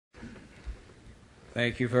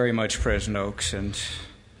Thank you very much, President Oaks and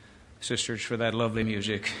sisters, for that lovely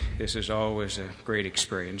music. This is always a great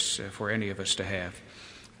experience for any of us to have.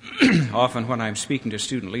 Often when I'm speaking to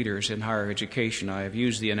student leaders in higher education, I have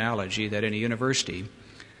used the analogy that in a university,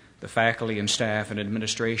 the faculty and staff and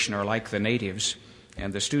administration are like the natives,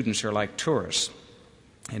 and the students are like tourists.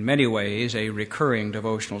 In many ways, a recurring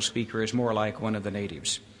devotional speaker is more like one of the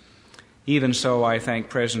natives. Even so, I thank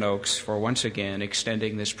President Oaks for once again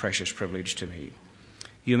extending this precious privilege to me.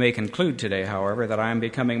 You may conclude today, however, that I am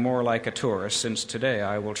becoming more like a tourist, since today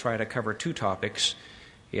I will try to cover two topics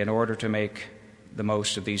in order to make the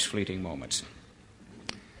most of these fleeting moments.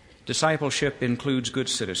 Discipleship includes good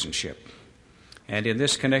citizenship. And in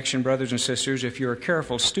this connection, brothers and sisters, if you're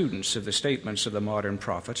careful students of the statements of the modern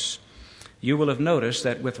prophets, you will have noticed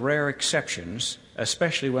that with rare exceptions,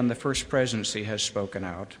 especially when the First Presidency has spoken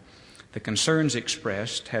out, the concerns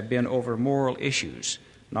expressed have been over moral issues,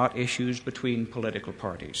 not issues between political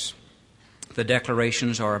parties. The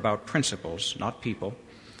declarations are about principles, not people,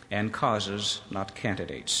 and causes, not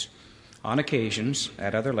candidates. On occasions,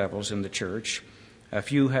 at other levels in the church, a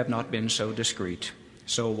few have not been so discreet,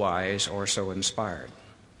 so wise, or so inspired.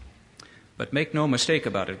 But make no mistake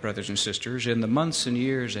about it, brothers and sisters, in the months and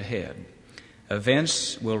years ahead,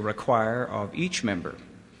 events will require of each member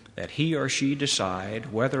that he or she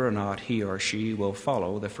decide whether or not he or she will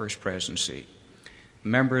follow the First Presidency.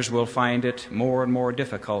 Members will find it more and more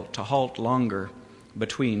difficult to halt longer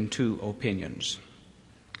between two opinions.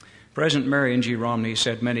 President Marion G. Romney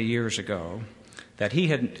said many years ago that he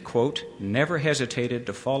had, quote, never hesitated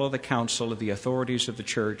to follow the counsel of the authorities of the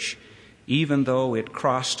church, even though it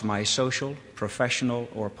crossed my social, professional,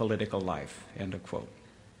 or political life, end of quote.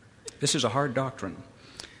 This is a hard doctrine,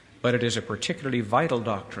 but it is a particularly vital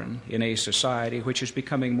doctrine in a society which is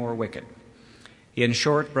becoming more wicked. In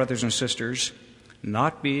short, brothers and sisters,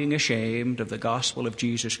 not being ashamed of the gospel of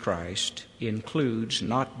Jesus Christ includes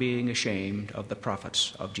not being ashamed of the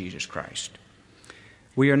prophets of Jesus Christ.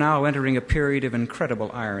 We are now entering a period of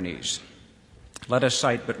incredible ironies. Let us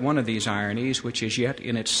cite but one of these ironies, which is yet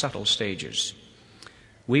in its subtle stages.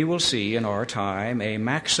 We will see in our time a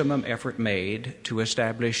maximum effort made to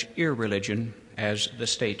establish irreligion as the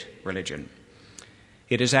state religion.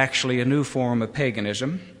 It is actually a new form of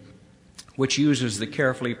paganism, which uses the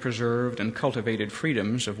carefully preserved and cultivated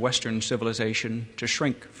freedoms of Western civilization to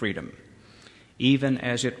shrink freedom, even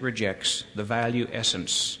as it rejects the value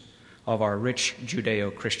essence of our rich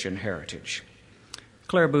Judeo-Christian heritage.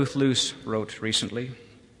 Clare Boothe Luce wrote recently,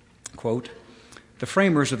 quote, the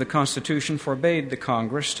framers of the Constitution forbade the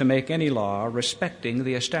Congress to make any law respecting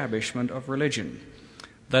the establishment of religion,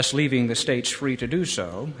 thus leaving the states free to do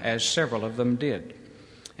so, as several of them did.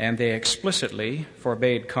 And they explicitly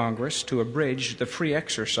forbade Congress to abridge the free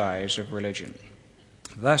exercise of religion,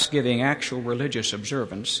 thus giving actual religious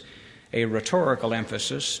observance a rhetorical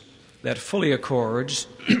emphasis that fully accords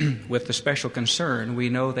with the special concern we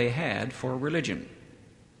know they had for religion.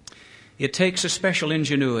 It takes a special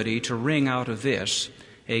ingenuity to wring out of this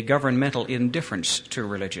a governmental indifference to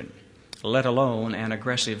religion, let alone an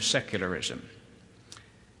aggressive secularism.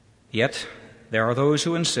 Yet, there are those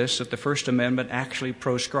who insist that the First Amendment actually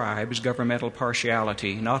proscribes governmental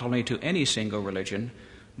partiality not only to any single religion,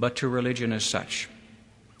 but to religion as such.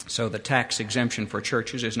 So the tax exemption for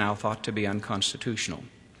churches is now thought to be unconstitutional.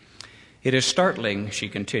 It is startling, she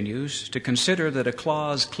continues, to consider that a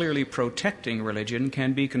clause clearly protecting religion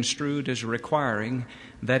can be construed as requiring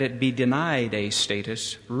that it be denied a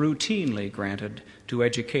status routinely granted to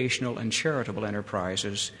educational and charitable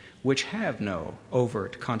enterprises which have no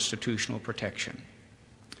overt constitutional protection.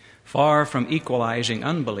 Far from equalizing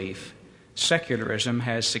unbelief, secularism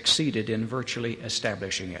has succeeded in virtually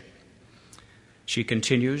establishing it. She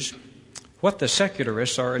continues, what the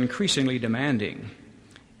secularists are increasingly demanding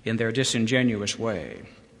in their disingenuous way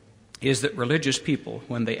is that religious people,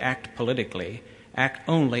 when they act politically, act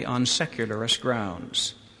only on secularist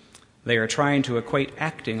grounds. They are trying to equate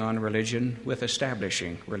acting on religion with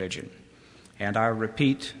establishing religion. And I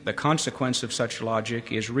repeat, the consequence of such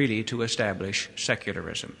logic is really to establish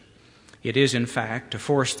secularism. It is, in fact, to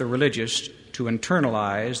force the religious to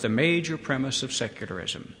internalize the major premise of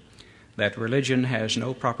secularism, that religion has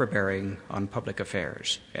no proper bearing on public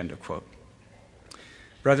affairs, end of quote.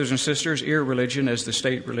 Brothers and sisters, irreligion as the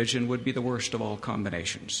state religion would be the worst of all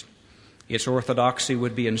combinations. Its orthodoxy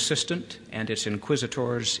would be insistent and its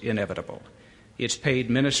inquisitors inevitable. Its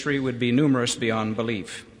paid ministry would be numerous beyond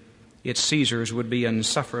belief. Its Caesars would be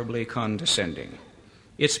insufferably condescending.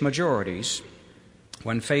 Its majorities,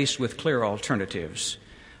 when faced with clear alternatives,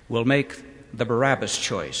 will make the Barabbas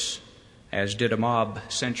choice, as did a mob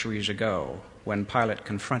centuries ago, when Pilate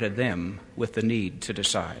confronted them with the need to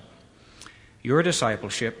decide. Your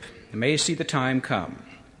discipleship may see the time come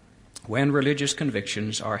when religious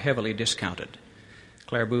convictions are heavily discounted.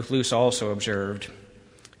 Clare Boothe Luce also observed,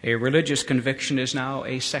 "A religious conviction is now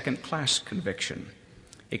a second-class conviction,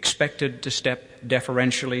 expected to step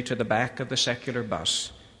deferentially to the back of the secular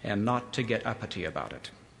bus and not to get uppity about it."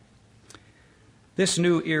 This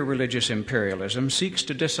new irreligious imperialism seeks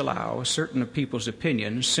to disallow certain of people's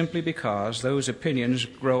opinions simply because those opinions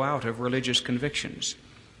grow out of religious convictions.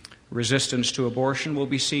 Resistance to abortion will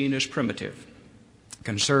be seen as primitive.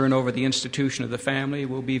 Concern over the institution of the family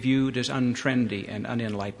will be viewed as untrendy and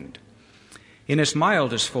unenlightened. In its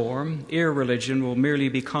mildest form, irreligion will merely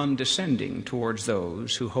be condescending towards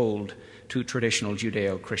those who hold to traditional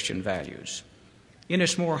Judeo-Christian values. In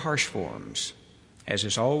its more harsh forms, as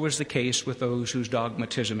is always the case with those whose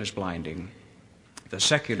dogmatism is blinding, the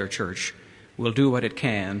secular church will do what it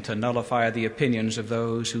can to nullify the opinions of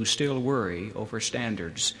those who still worry over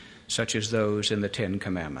standards such as those in the Ten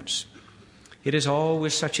Commandments. It is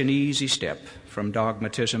always such an easy step from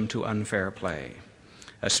dogmatism to unfair play,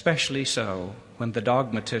 especially so when the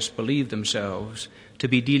dogmatists believe themselves to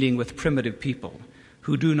be dealing with primitive people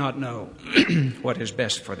who do not know what is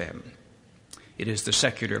best for them. It is the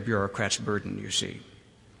secular bureaucrat's burden, you see.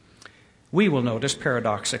 We will notice,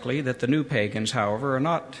 paradoxically, that the new pagans, however, are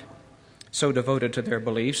not so devoted to their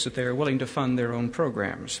beliefs that they are willing to fund their own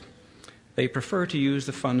programs. They prefer to use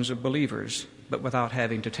the funds of believers, but without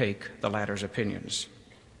having to take the latter's opinions.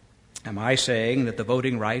 Am I saying that the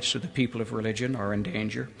voting rights of the people of religion are in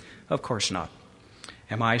danger? Of course not.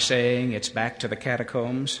 Am I saying it's back to the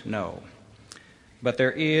catacombs? No. But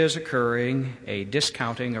there is occurring a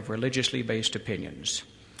discounting of religiously based opinions.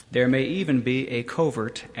 There may even be a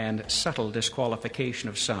covert and subtle disqualification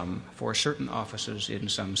of some for certain offices in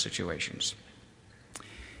some situations.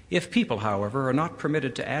 If people, however, are not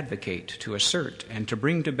permitted to advocate, to assert, and to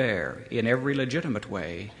bring to bear in every legitimate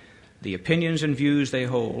way the opinions and views they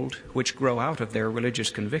hold, which grow out of their religious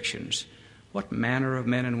convictions, what manner of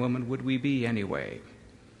men and women would we be anyway?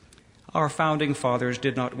 Our founding fathers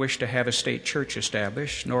did not wish to have a state church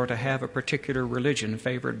established, nor to have a particular religion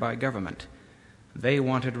favored by government. They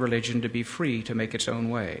wanted religion to be free to make its own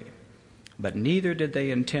way. But neither did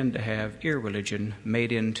they intend to have irreligion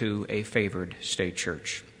made into a favored state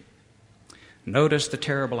church. Notice the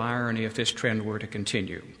terrible irony if this trend were to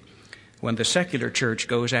continue. When the secular church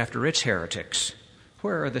goes after its heretics,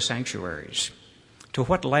 where are the sanctuaries? To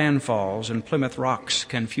what landfalls and Plymouth Rocks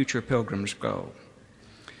can future pilgrims go?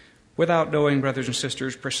 Without knowing, brothers and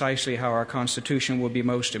sisters, precisely how our Constitution will be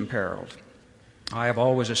most imperiled, I have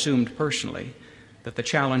always assumed personally that the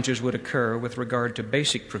challenges would occur with regard to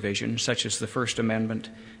basic provisions such as the First Amendment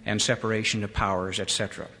and separation of powers,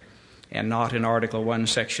 etc., and not in Article 1,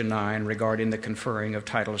 Section 9 regarding the conferring of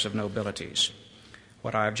titles of nobilities.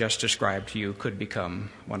 What I have just described to you could become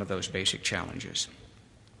one of those basic challenges.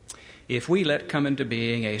 If we let come into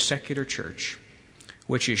being a secular church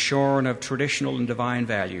which is shorn of traditional and divine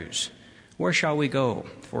values, where shall we go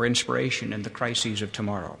for inspiration in the crises of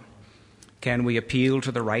tomorrow? Can we appeal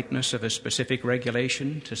to the rightness of a specific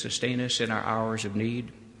regulation to sustain us in our hours of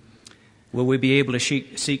need? Will we be able to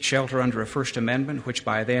seek shelter under a First Amendment, which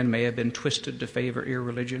by then may have been twisted to favor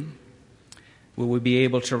irreligion? Will we be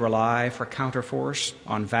able to rely for counterforce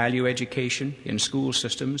on value education in school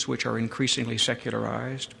systems which are increasingly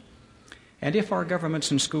secularized? And if our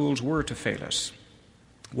governments and schools were to fail us,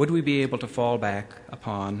 would we be able to fall back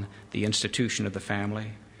upon the institution of the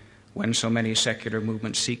family when so many secular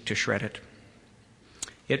movements seek to shred it?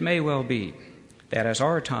 It may well be that as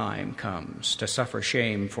our time comes to suffer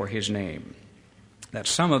shame for his name, that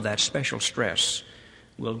some of that special stress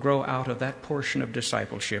will grow out of that portion of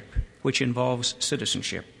discipleship which involves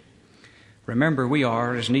citizenship. Remember, we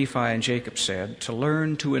are, as Nephi and Jacob said, to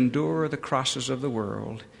learn to endure the crosses of the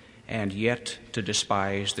world and yet to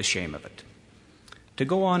despise the shame of it. To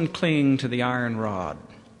go on clinging to the iron rod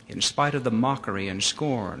in spite of the mockery and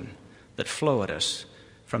scorn that flow at us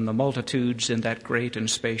from the multitudes in that great and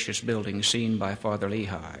spacious building seen by Father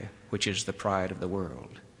Lehi, which is the pride of the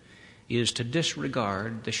world, is to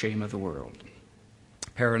disregard the shame of the world.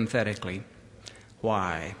 Parenthetically,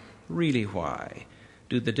 why, really why,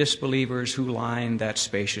 do the disbelievers who line that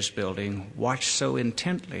spacious building watch so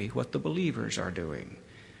intently what the believers are doing?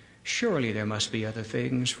 Surely there must be other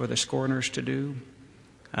things for the scorners to do,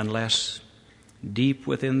 unless deep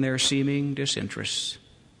within their seeming disinterests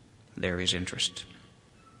there is interest.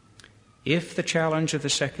 If the challenge of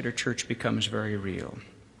the secular church becomes very real,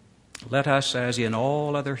 let us, as in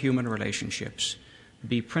all other human relationships,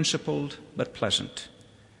 be principled but pleasant.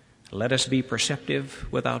 Let us be perceptive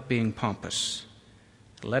without being pompous.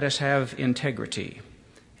 Let us have integrity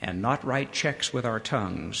and not write checks with our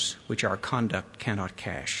tongues, which our conduct cannot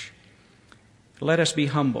cash. Let us be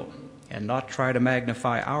humble and not try to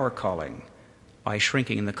magnify our calling by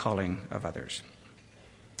shrinking the calling of others.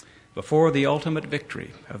 Before the ultimate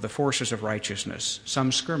victory of the forces of righteousness,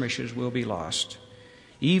 some skirmishes will be lost.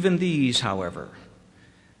 Even these, however,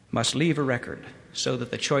 must leave a record so that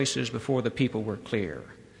the choices before the people were clear,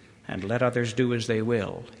 and let others do as they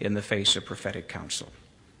will in the face of prophetic counsel.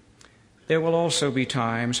 There will also be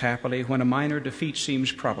times, happily, when a minor defeat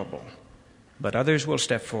seems probable, but others will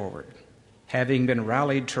step forward, having been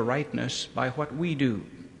rallied to rightness by what we do.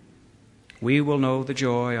 We will know the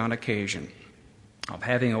joy on occasion of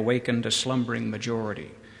having awakened a slumbering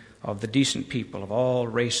majority of the decent people of all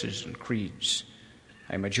races and creeds,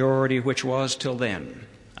 a majority which was till then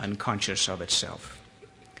unconscious of itself.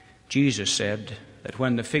 Jesus said that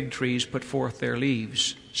when the fig trees put forth their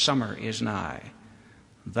leaves, summer is nigh.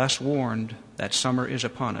 Thus warned that summer is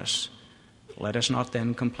upon us, let us not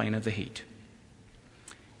then complain of the heat.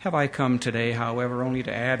 Have I come today, however, only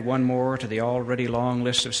to add one more to the already long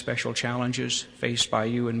list of special challenges faced by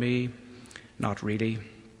you and me? Not really.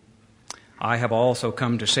 I have also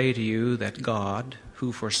come to say to you that God,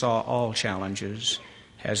 who foresaw all challenges,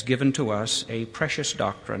 has given to us a precious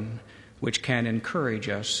doctrine which can encourage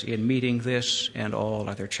us in meeting this and all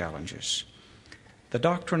other challenges. The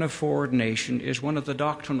doctrine of foreordination is one of the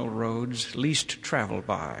doctrinal roads least traveled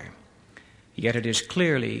by, yet it is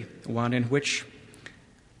clearly one in which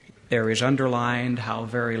there is underlined how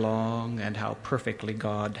very long and how perfectly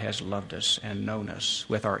God has loved us and known us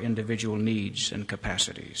with our individual needs and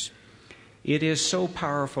capacities. It is so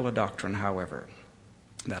powerful a doctrine, however,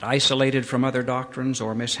 that isolated from other doctrines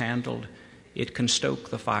or mishandled, it can stoke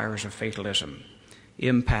the fires of fatalism,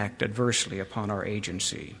 impact adversely upon our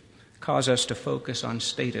agency, cause us to focus on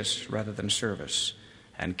status rather than service,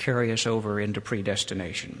 and carry us over into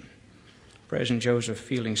predestination. President Joseph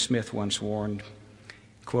Fielding Smith once warned,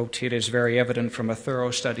 quote, "It is very evident from a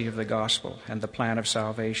thorough study of the gospel and the plan of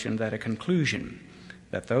salvation that a conclusion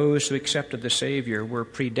that those who accepted the Savior were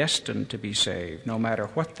predestined to be saved, no matter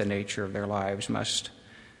what the nature of their lives must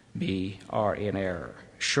be, are in error.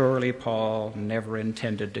 Surely Paul never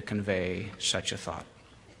intended to convey such a thought."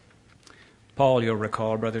 Paul, you'll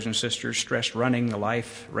recall, brothers and sisters, stressed running the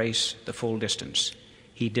life race the full distance.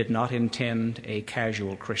 He did not intend a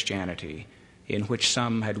casual Christianity in which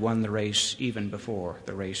some had won the race even before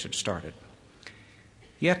the race had started.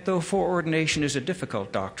 Yet, though foreordination is a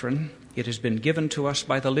difficult doctrine, it has been given to us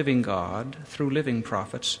by the living God through living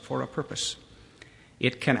prophets for a purpose.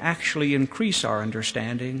 It can actually increase our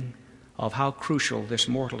understanding of how crucial this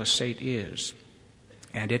mortal estate is,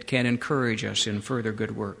 and it can encourage us in further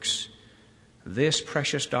good works. This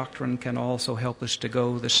precious doctrine can also help us to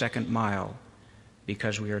go the second mile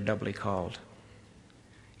because we are doubly called.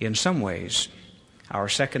 In some ways, our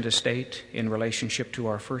second estate in relationship to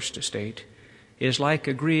our first estate is like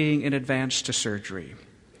agreeing in advance to surgery.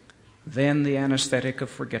 Then the anesthetic of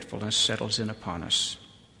forgetfulness settles in upon us.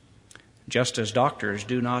 Just as doctors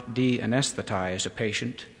do not de-anesthetize a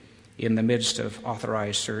patient in the midst of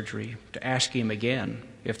authorized surgery to ask him again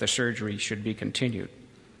if the surgery should be continued,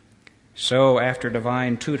 so after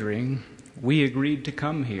divine tutoring, we agreed to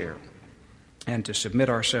come here and to submit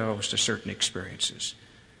ourselves to certain experiences.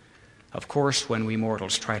 Of course, when we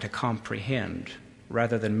mortals try to comprehend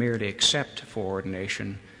rather than merely accept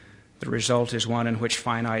foreordination, the result is one in which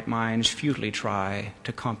finite minds futilely try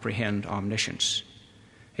to comprehend omniscience.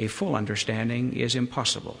 A full understanding is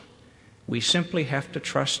impossible. We simply have to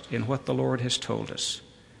trust in what the Lord has told us,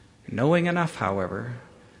 knowing enough, however,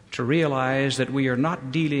 to realize that we are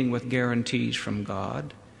not dealing with guarantees from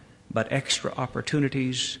God, but extra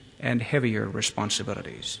opportunities and heavier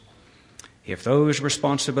responsibilities. If those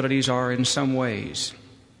responsibilities are in some ways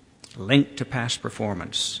linked to past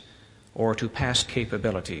performance or to past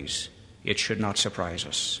capabilities, it should not surprise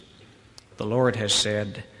us. The Lord has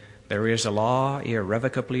said, "There is a law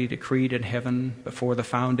irrevocably decreed in heaven before the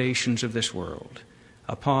foundations of this world,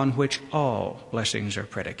 upon which all blessings are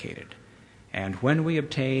predicated. And when we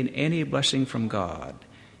obtain any blessing from God,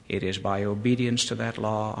 it is by obedience to that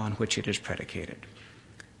law on which it is predicated."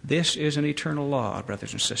 This is an eternal law,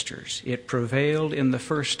 brothers and sisters. It prevailed in the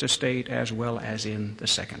first estate as well as in the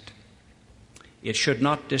second. It should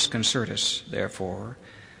not disconcert us, therefore,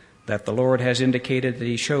 that the Lord has indicated that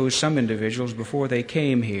He chose some individuals before they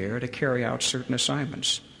came here to carry out certain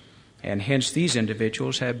assignments, and hence these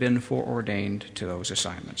individuals have been foreordained to those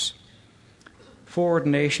assignments.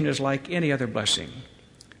 Foreordination is like any other blessing.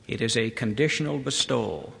 It is a conditional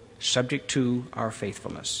bestowal subject to our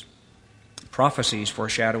faithfulness. Prophecies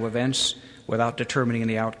foreshadow events without determining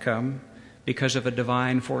the outcome because of a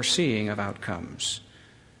divine foreseeing of outcomes.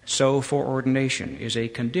 So foreordination is a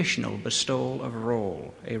conditional bestowal of a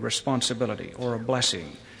role, a responsibility, or a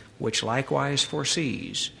blessing, which likewise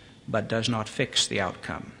foresees but does not fix the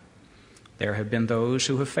outcome. There have been those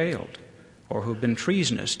who have failed or who have been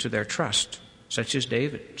treasonous to their trust, such as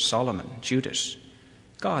David, Solomon, Judas.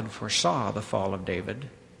 God foresaw the fall of David,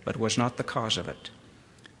 but was not the cause of it.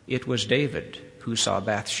 It was David who saw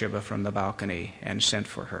Bathsheba from the balcony and sent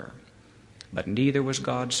for her. But neither was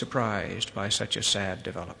God surprised by such a sad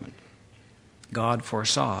development. God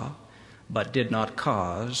foresaw, but did not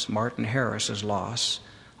cause, Martin Harris's loss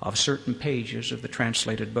of certain pages of the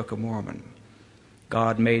translated Book of Mormon.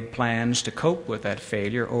 God made plans to cope with that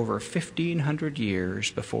failure over 1,500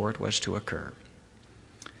 years before it was to occur.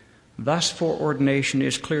 Thus, foreordination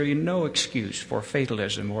is clearly no excuse for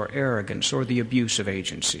fatalism or arrogance or the abuse of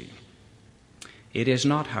agency. It is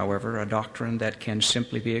not, however, a doctrine that can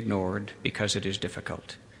simply be ignored because it is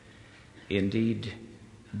difficult. Indeed,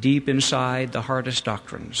 deep inside the hardest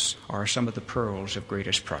doctrines are some of the pearls of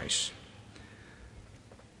greatest price.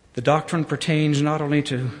 The doctrine pertains not only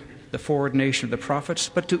to the foreordination of the prophets,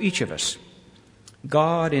 but to each of us.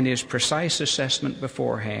 God, in his precise assessment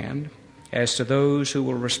beforehand, as to those who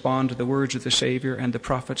will respond to the words of the Savior and the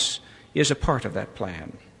prophets, is a part of that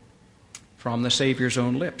plan. From the Savior's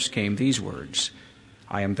own lips came these words,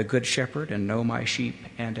 "I am the good shepherd, and know my sheep,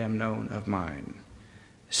 and am known of mine."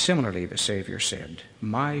 Similarly, the Savior said,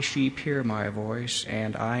 "My sheep hear my voice,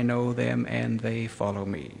 and I know them, and they follow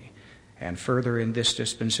me." And further in this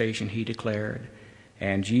dispensation he declared,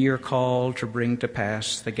 "And ye are called to bring to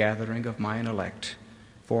pass the gathering of mine elect,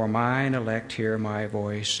 for mine elect hear my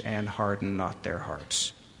voice, and harden not their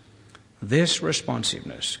hearts." This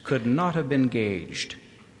responsiveness could not have been gauged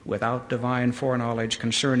without divine foreknowledge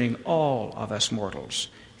concerning all of us mortals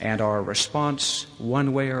and our response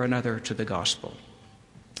one way or another to the gospel.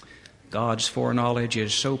 God's foreknowledge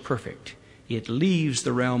is so perfect, it leaves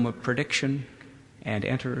the realm of prediction and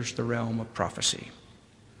enters the realm of prophecy.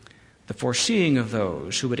 The foreseeing of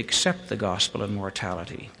those who would accept the gospel of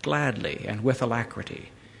immortality gladly and with alacrity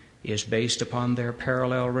is based upon their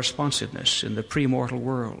parallel responsiveness in the premortal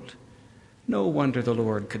world. No wonder the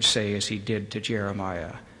Lord could say as he did to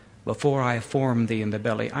Jeremiah, "Before I formed thee in the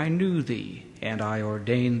belly, I knew thee, and I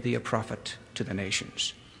ordained thee a prophet to the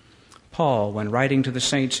nations." Paul, when writing to the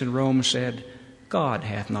saints in Rome, said, "God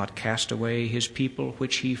hath not cast away his people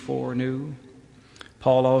which he foreknew."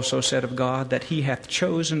 Paul also said of God that he hath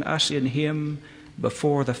chosen us in him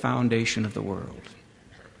before the foundation of the world.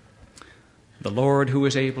 The Lord, who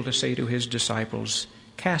is able to say to his disciples,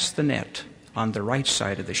 "Cast the net on the right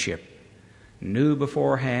side of the ship," knew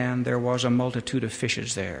beforehand there was a multitude of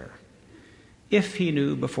fishes there. If he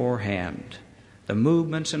knew beforehand the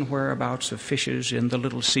movements and whereabouts of fishes in the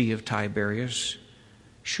little sea of Tiberias,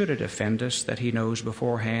 should it offend us that he knows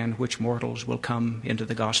beforehand which mortals will come into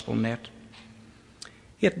the gospel net?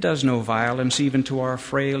 It does no violence even to our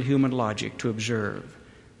frail human logic to observe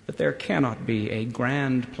that there cannot be a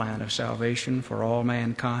grand plan of salvation for all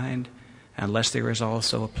mankind unless there is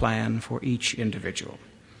also a plan for each individual.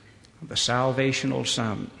 The salvational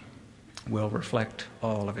sum will reflect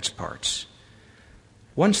all of its parts.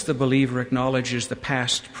 Once the believer acknowledges the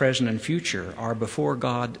past, present, and future are before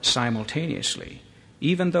God simultaneously,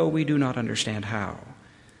 even though we do not understand how,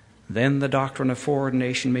 then the doctrine of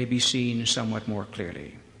foreordination may be seen somewhat more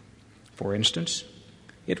clearly. For instance,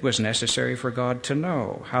 it was necessary for God to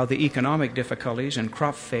know how the economic difficulties and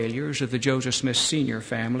crop failures of the Joseph Smith Sr.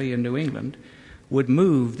 family in New England would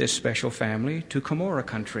move this special family to Cumorah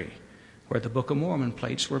country, where the Book of Mormon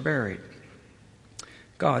plates were buried.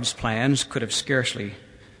 God's plans could have scarcely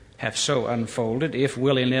have so unfolded if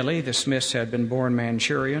willy-nilly the Smiths had been born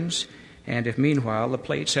Manchurians and if meanwhile the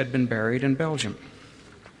plates had been buried in Belgium.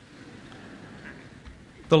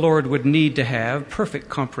 The Lord would need to have perfect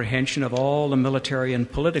comprehension of all the military and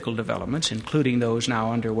political developments, including those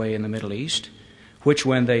now underway in the Middle East, which,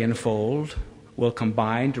 when they unfold, will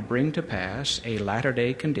combine to bring to pass a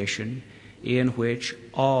latter-day condition in which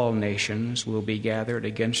all nations will be gathered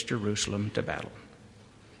against Jerusalem to battle.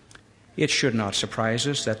 It should not surprise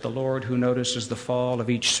us that the Lord, who notices the fall of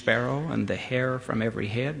each sparrow and the hair from every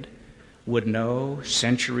head, would know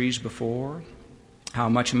centuries before how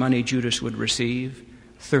much money Judas would receive,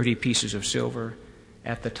 30 pieces of silver,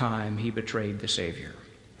 at the time he betrayed the Savior.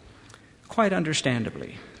 Quite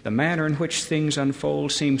understandably, the manner in which things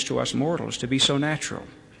unfold seems to us mortals to be so natural.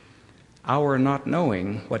 Our not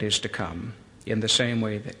knowing what is to come, in the same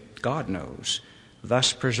way that God knows,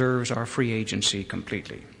 thus preserves our free agency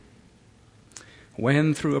completely.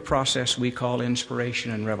 when, through a process we call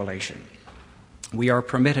inspiration and revelation, we are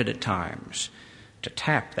permitted at times to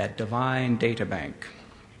tap that divine data bank,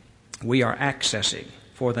 we are accessing,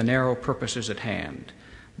 for the narrow purposes at hand,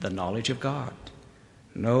 the knowledge of God.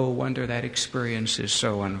 No wonder that experience is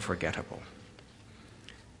so unforgettable.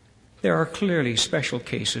 There are clearly special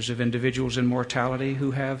cases of individuals in mortality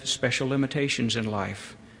who have special limitations in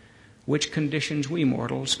life, which conditions we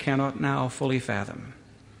mortals cannot now fully fathom.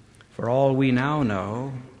 For all we now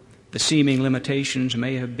know, the seeming limitations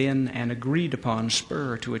may have been an agreed-upon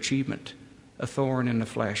spur to achievement, a thorn in the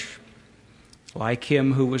flesh. Like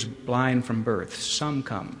him who was blind from birth, some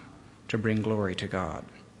come to bring glory to God.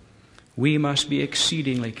 We must be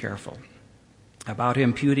exceedingly careful about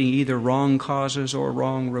imputing either wrong causes or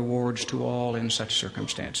wrong rewards to all in such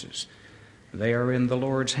circumstances. They are in the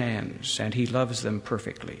Lord's hands, and He loves them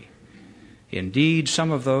perfectly. Indeed,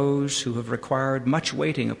 some of those who have required much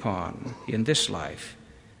waiting upon in this life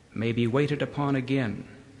may be waited upon again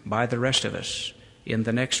by the rest of us in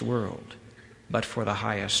the next world, but for the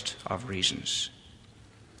highest of reasons.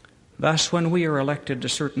 Thus, when we are elected to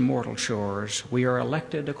certain mortal shores, we are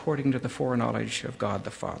elected according to the foreknowledge of God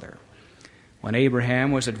the Father. When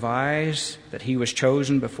Abraham was advised that he was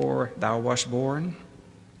chosen before thou wast born,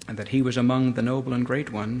 and that he was among the noble and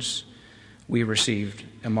great ones, we received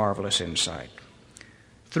a marvelous insight.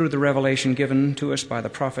 Through the revelation given to us by the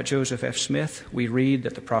prophet Joseph F. Smith, we read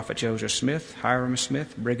that the prophet Joseph Smith, Hiram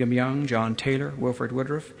Smith, Brigham Young, John Taylor, Wilford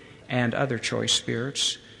Woodruff, and other choice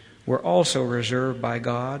spirits were also reserved by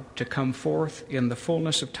God to come forth in the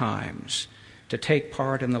fullness of times to take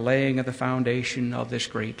part in the laying of the foundation of this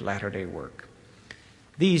great latter-day work.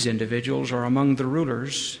 These individuals are among the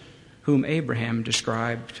rulers whom Abraham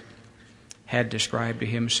had described to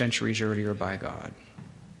him centuries earlier by God.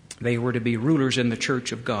 They were to be rulers in the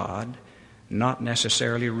church of God, not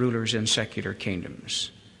necessarily rulers in secular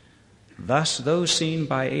kingdoms. Thus, those seen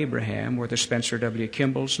by Abraham were the Spencer W.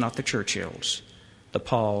 Kimballs, not the Churchills, the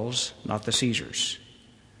Pauls, not the Caesars.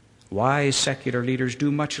 Wise secular leaders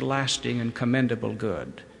do much lasting and commendable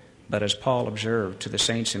good, but as Paul observed to the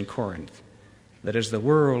saints in Corinth, that as the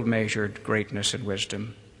world measured greatness and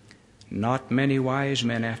wisdom, not many wise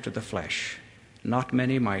men after the flesh, not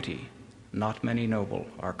many mighty, not many noble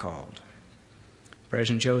are called.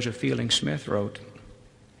 President Joseph Fielding Smith wrote,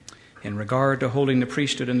 in regard to holding the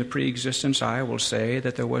priesthood in the pre-existence, I will say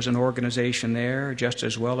that there was an organization there just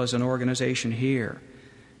as well as an organization here,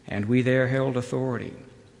 and we there held authority.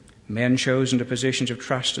 Men chosen to positions of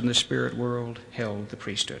trust in the spirit world held the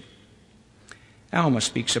priesthood. Alma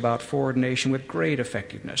speaks about foreordination with great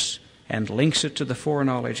effectiveness and links it to the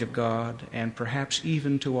foreknowledge of God and perhaps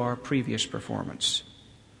even to our previous performance.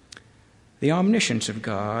 The omniscience of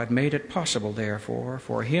God made it possible, therefore,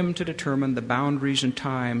 for Him to determine the boundaries and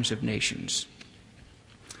times of nations.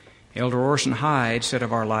 Elder Orson Hyde said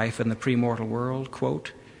of our life in the premortal world,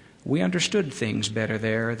 quote, "We understood things better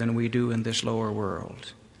there than we do in this lower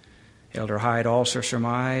world." Elder Hyde also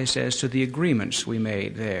surmised as to the agreements we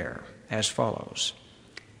made there as follows: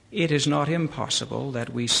 "It is not impossible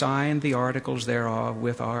that we signed the articles thereof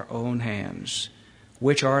with our own hands,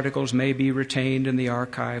 which articles may be retained in the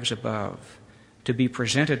archives above, to be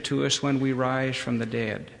presented to us when we rise from the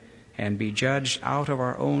dead, and be judged out of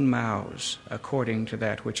our own mouths according to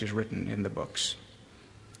that which is written in the books."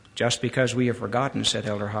 Just because we have forgotten, said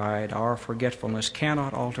Elder Hyde, our forgetfulness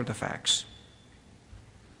cannot alter the facts.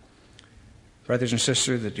 Brothers and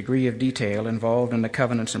sisters, the degree of detail involved in the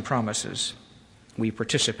covenants and promises we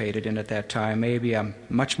participated in at that time may be a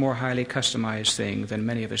much more highly customized thing than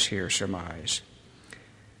many of us here surmise.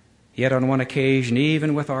 Yet on one occasion,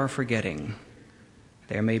 even with our forgetting,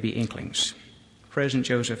 there may be inklings. President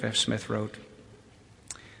Joseph F. Smith wrote,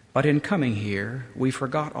 "But in coming here, we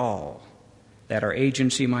forgot all, that our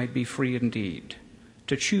agency might be free indeed,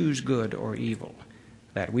 to choose good or evil,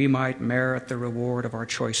 that we might merit the reward of our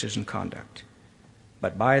choices and conduct.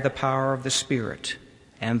 But by the power of the Spirit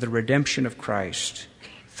and the redemption of Christ,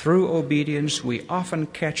 through obedience we often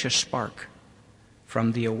catch a spark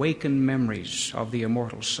from the awakened memories of the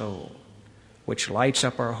immortal soul, which lights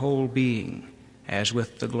up our whole being as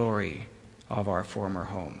with the glory of our former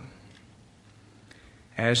home."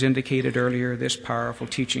 As indicated earlier, this powerful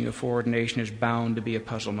teaching of foreordination is bound to be a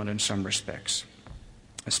puzzlement in some respects,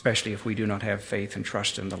 especially if we do not have faith and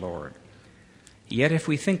trust in the Lord. Yet if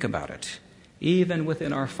we think about it, even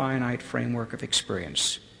within our finite framework of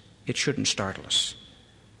experience, it shouldn't startle us.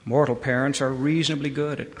 Mortal parents are reasonably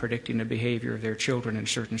good at predicting the behavior of their children in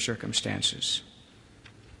certain circumstances.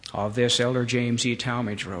 Of this, Elder James E.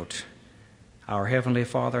 Talmage wrote, "Our Heavenly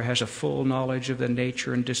Father has a full knowledge of the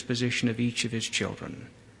nature and disposition of each of His children.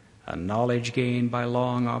 a knowledge gained by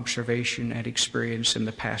long observation and experience in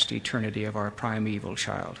the past eternity of our primeval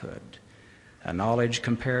childhood, a knowledge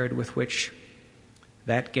compared with which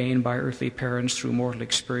that gained by earthly parents through mortal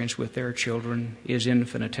experience with their children is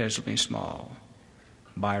infinitesimally small.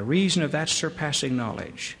 By reason of that surpassing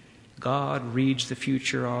knowledge, God reads the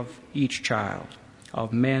future of each child,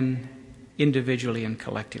 of men individually and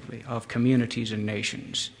collectively, of communities and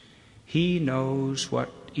nations. He knows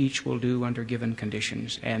what each will do under given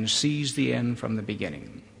conditions and sees the end from the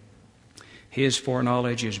beginning. His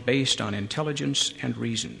foreknowledge is based on intelligence and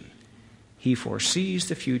reason. He foresees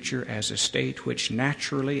the future as a state which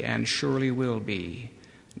naturally and surely will be,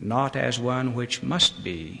 not as one which must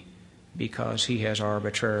be, because he has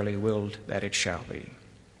arbitrarily willed that it shall be.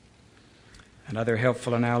 Another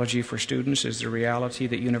helpful analogy for students is the reality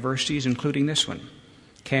that universities, including this one,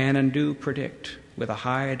 can and do predict with a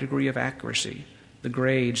high degree of accuracy the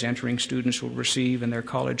grades entering students will receive in their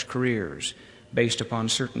college careers based upon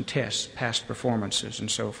certain tests, past performances, and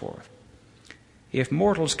so forth. If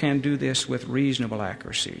mortals can do this with reasonable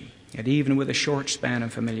accuracy, and even with a short span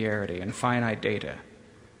of familiarity and finite data,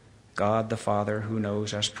 God the Father, who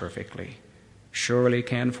knows us perfectly, surely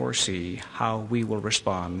can foresee how we will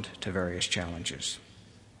respond to various challenges.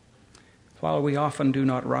 While we often do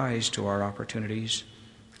not rise to our opportunities,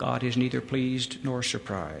 God is neither pleased nor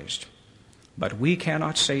surprised. But we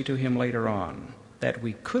cannot say to him later on that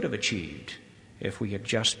we could have achieved if we had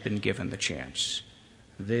just been given the chance.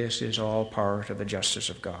 This is all part of the justice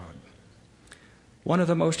of God. One of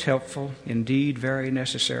the most helpful, indeed very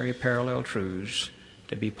necessary parallel truths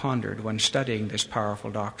to be pondered when studying this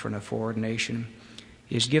powerful doctrine of foreordination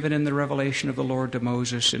is given in the revelation of the Lord to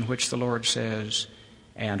Moses, in which the Lord says,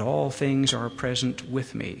 "And all things are present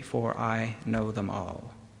with me, for I know them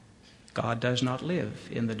all." God does not live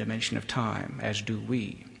in the dimension of time, as do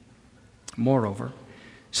we. Moreover,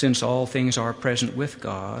 since all things are present with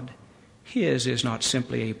God, his is not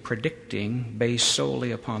simply a predicting based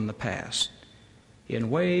solely upon the past. In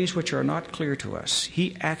ways which are not clear to us,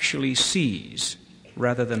 he actually sees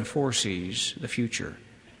rather than foresees the future,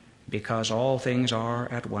 because all things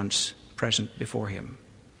are at once present before him.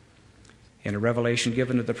 In a revelation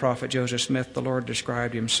given to the prophet Joseph Smith, the Lord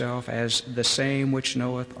described himself as the same which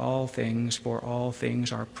knoweth all things, for all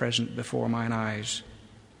things are present before mine eyes.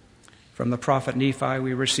 From the prophet Nephi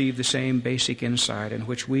we receive the same basic insight in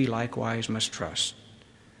which we likewise must trust.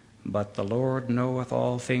 But the Lord knoweth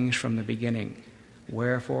all things from the beginning,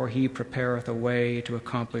 wherefore he prepareth a way to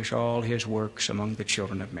accomplish all his works among the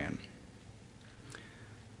children of men.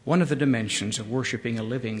 One of the dimensions of worshiping a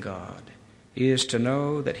living God is to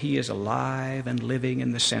know that he is alive and living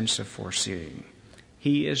in the sense of foreseeing.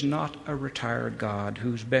 He is not a retired God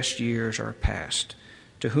whose best years are past,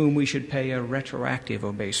 to whom we should pay a retroactive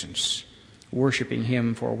obeisance, worshiping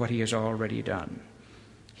him for what he has already done.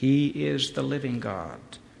 He is the living God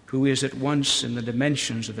who is at once in the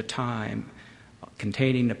dimensions of the time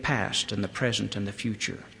containing the past and the present and the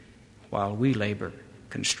future, while we labor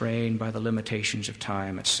constrained by the limitations of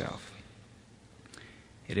time itself.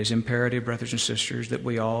 It is imperative, brothers and sisters, that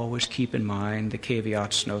we always keep in mind the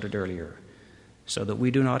caveats noted earlier, so that we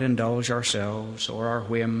do not indulge ourselves or our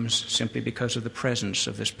whims simply because of the presence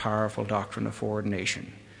of this powerful doctrine of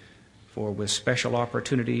foreordination. For with special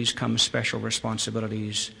opportunities come special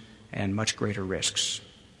responsibilities and much greater risks.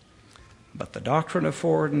 But the doctrine of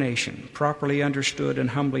foreordination, properly understood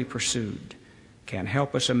and humbly pursued, can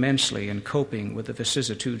help us immensely in coping with the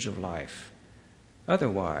vicissitudes of life.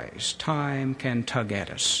 Otherwise, time can tug at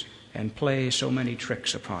us and play so many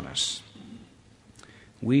tricks upon us.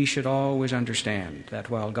 We should always understand that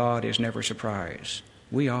while God is never surprised,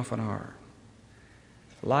 we often are.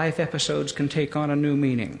 Life episodes can take on a new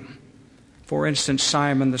meaning. For instance,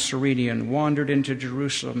 Simon the Cyrenian wandered into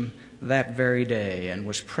Jerusalem that very day and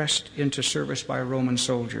was pressed into service by Roman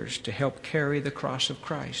soldiers to help carry the cross of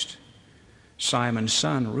Christ. Simon's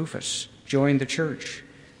son, Rufus, joined the church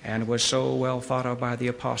and was so well thought of by the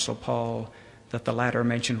Apostle Paul that the latter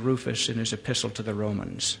mentioned Rufus in his epistle to the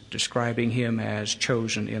Romans, describing him as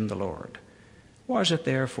chosen in the Lord. Was it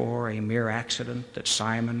therefore a mere accident that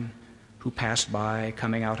Simon, who passed by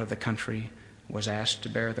coming out of the country, was asked to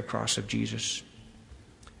bear the cross of Jesus?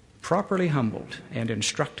 Properly humbled and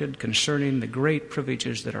instructed concerning the great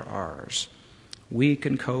privileges that are ours, we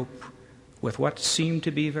can cope with what seem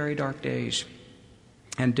to be very dark days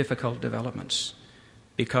and difficult developments,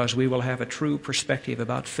 because we will have a true perspective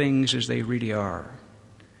about things as they really are,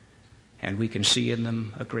 and we can see in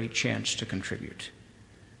them a great chance to contribute.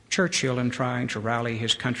 Churchill, in trying to rally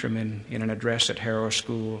his countrymen in an address at Harrow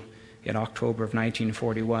School in October of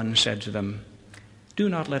 1941, said to them, "Do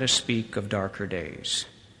not let us speak of darker days.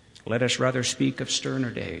 Let us rather speak of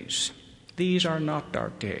sterner days. These are not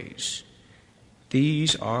dark days.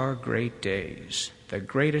 These are great days, the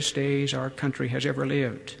greatest days our country has ever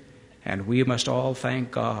lived, and we must all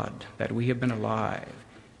thank God that we have been alive,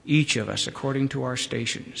 each of us according to our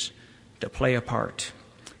stations, to play a part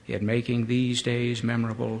in making these days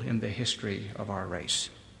memorable in the history of our race.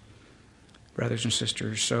 Brothers and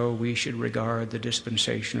sisters, so we should regard the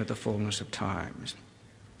dispensation of the fullness of times,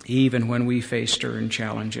 even when we face stern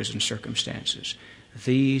challenges and circumstances.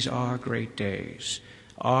 These are great days.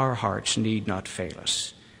 Our hearts need not fail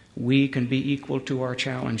us. We can be equal to our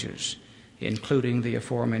challenges, including the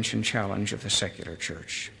aforementioned challenge of the secular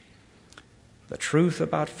church. The truth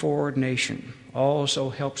about foreordination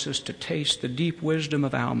also helps us to taste the deep wisdom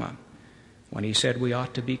of Alma when he said we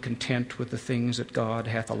ought to be content with the things that God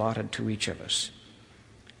hath allotted to each of us.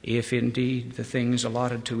 If indeed the things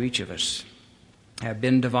allotted to each of us have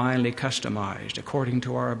been divinely customized according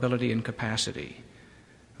to our ability and capacity,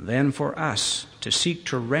 then for us to seek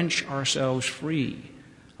to wrench ourselves free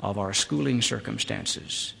of our schooling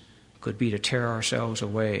circumstances could be to tear ourselves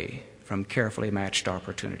away from carefully matched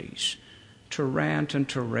opportunities. To rant and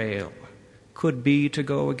to rail could be to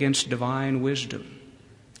go against divine wisdom,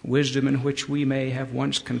 wisdom in which we may have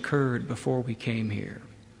once concurred before we came here.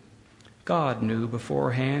 God knew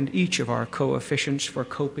beforehand each of our coefficients for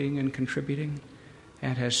coping and contributing,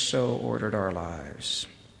 and has so ordered our lives.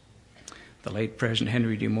 The late President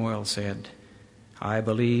Henry de Moyle said, "I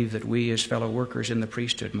believe that we as fellow workers in the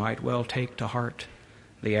priesthood might well take to heart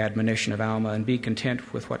the admonition of Alma and be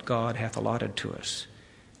content with what God hath allotted to us.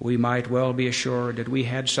 We might well be assured that we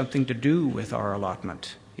had something to do with our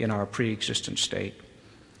allotment in our pre-existent state.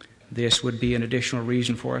 This would be an additional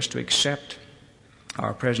reason for us to accept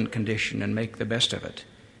our present condition and make the best of it.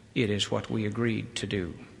 It is what we agreed to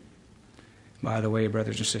do." By the way,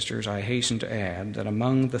 brothers and sisters, I hasten to add that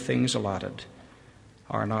among the things allotted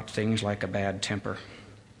are not things like a bad temper.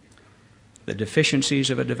 The deficiencies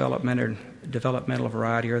of a developmental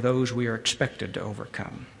variety are those we are expected to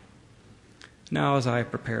overcome. Now, as I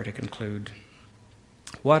prepare to conclude,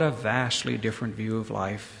 what a vastly different view of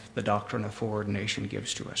life the doctrine of foreordination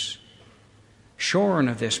gives to us. Shorn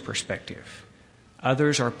of this perspective,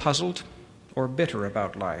 others are puzzled or bitter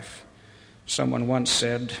about life. Someone once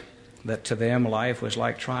said that to them life was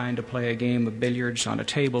like trying to play a game of billiards on a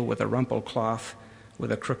table with a rumpled cloth,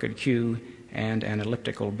 with a crooked cue, and an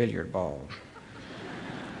elliptical billiard ball.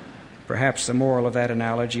 Perhaps the moral of that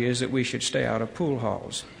analogy is that we should stay out of pool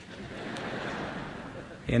halls.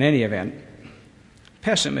 In any event,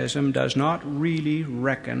 pessimism does not really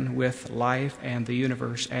reckon with life and the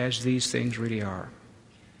universe as these things really are.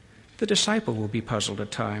 The disciple will be puzzled at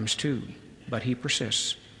times too, but he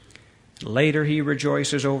persists. Later he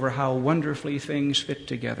rejoices over how wonderfully things fit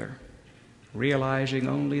together, realizing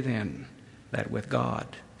only then that with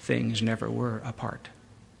God things never were apart.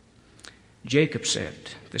 Jacob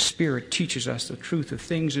said, "The Spirit teaches us the truth of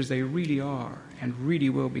things as they really are and really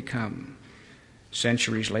will become."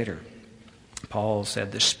 Centuries later, Paul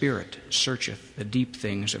said, "The Spirit searcheth the deep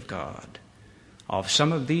things of God." Of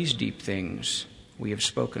some of these deep things we have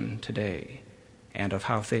spoken today, and of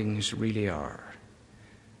how things really are.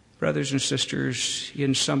 Brothers and sisters,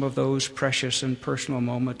 in some of those precious and personal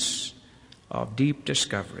moments of deep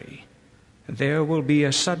discovery, there will be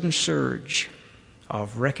a sudden surge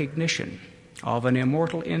of recognition, of an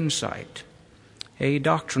immortal insight, a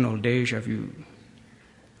doctrinal déjà vu.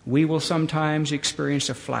 We will sometimes experience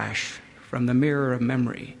a flash from the mirror of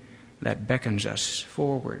memory that beckons us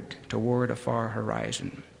forward toward a far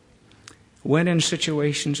horizon. When in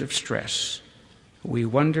situations of stress, we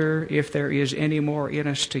wonder if there is any more in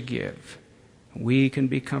us to give, we can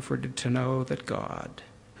be comforted to know that God,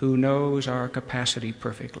 who knows our capacity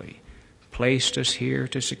perfectly, placed us here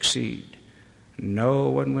to succeed. No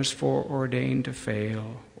one was foreordained to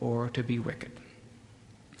fail or to be wicked.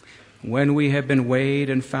 When we have been weighed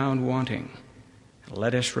and found wanting,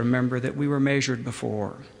 let us remember that we were measured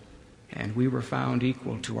before, and we were found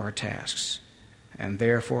equal to our tasks, and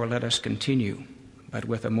therefore let us continue, but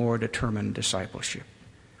with a more determined discipleship.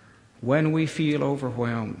 When we feel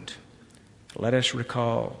overwhelmed, let us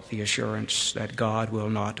recall the assurance that God will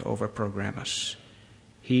not overprogram us.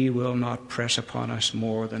 He will not press upon us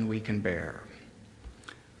more than we can bear.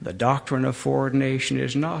 The doctrine of foreordination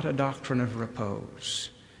is not a doctrine of repose.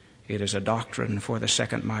 It is a doctrine for the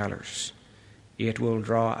second milers. It will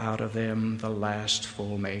draw out of them the last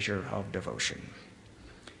full measure of devotion.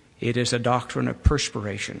 It is a doctrine of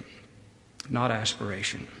perspiration, not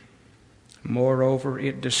aspiration. Moreover,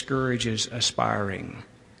 it discourages aspiring,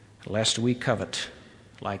 lest we covet,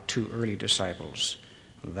 like two early disciples,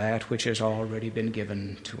 that which has already been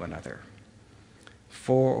given to another.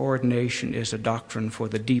 Foreordination is a doctrine for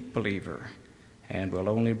the deep believer and will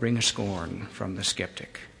only bring scorn from the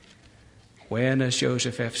skeptic. When, as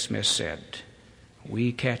Joseph F. Smith said,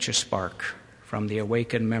 we catch a spark from the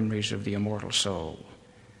awakened memories of the immortal soul,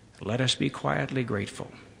 let us be quietly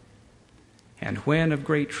grateful. And when of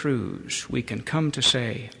great truths we can come to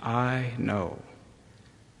say, I know,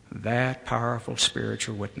 that powerful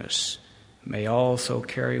spiritual witness may also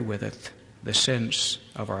carry with it the sense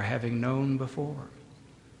of our having known before.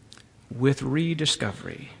 With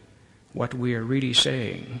rediscovery, what we are really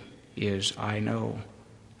saying is, I know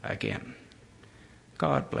again.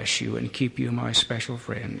 God bless you and keep you, my special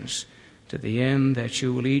friends, to the end that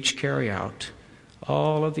you will each carry out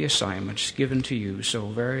all of the assignments given to you so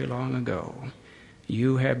very long ago.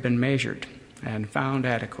 You have been measured and found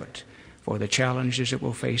adequate for the challenges that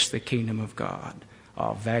will face the kingdom of God.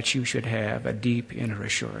 Of that you should have a deep inner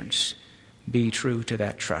assurance. Be true to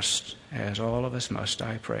that trust, as all of us must,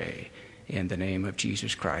 I pray, in the name of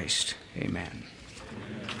Jesus Christ. Amen.